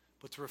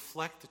 but to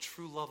reflect the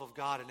true love of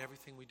God in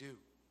everything we do,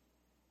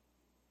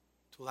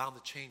 to allow Him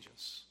to change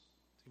us,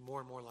 to be more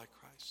and more like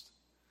Christ.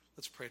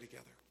 Let's pray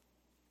together.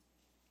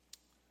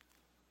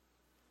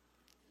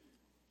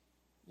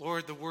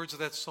 Lord, the words of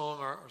that song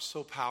are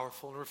so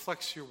powerful and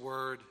reflects your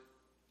word.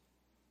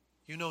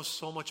 You know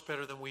so much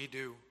better than we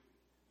do.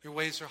 Your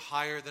ways are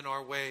higher than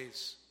our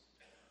ways.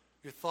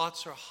 Your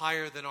thoughts are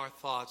higher than our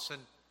thoughts.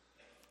 And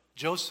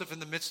Joseph, in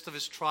the midst of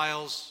his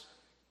trials,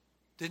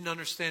 didn't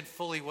understand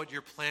fully what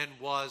your plan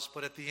was,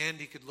 but at the end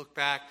he could look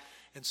back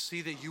and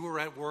see that you were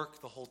at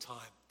work the whole time.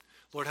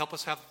 Lord, help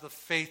us have the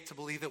faith to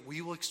believe that we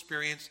will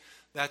experience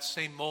that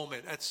same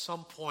moment at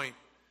some point,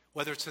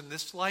 whether it's in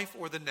this life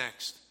or the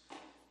next,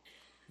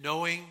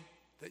 knowing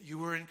that you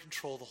were in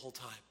control the whole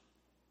time.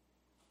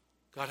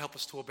 God, help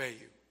us to obey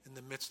you in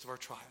the midst of our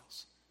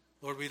trials.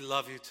 Lord, we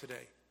love you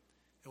today,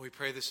 and we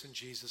pray this in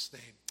Jesus'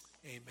 name.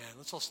 Amen.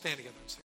 Let's all stand together and sing.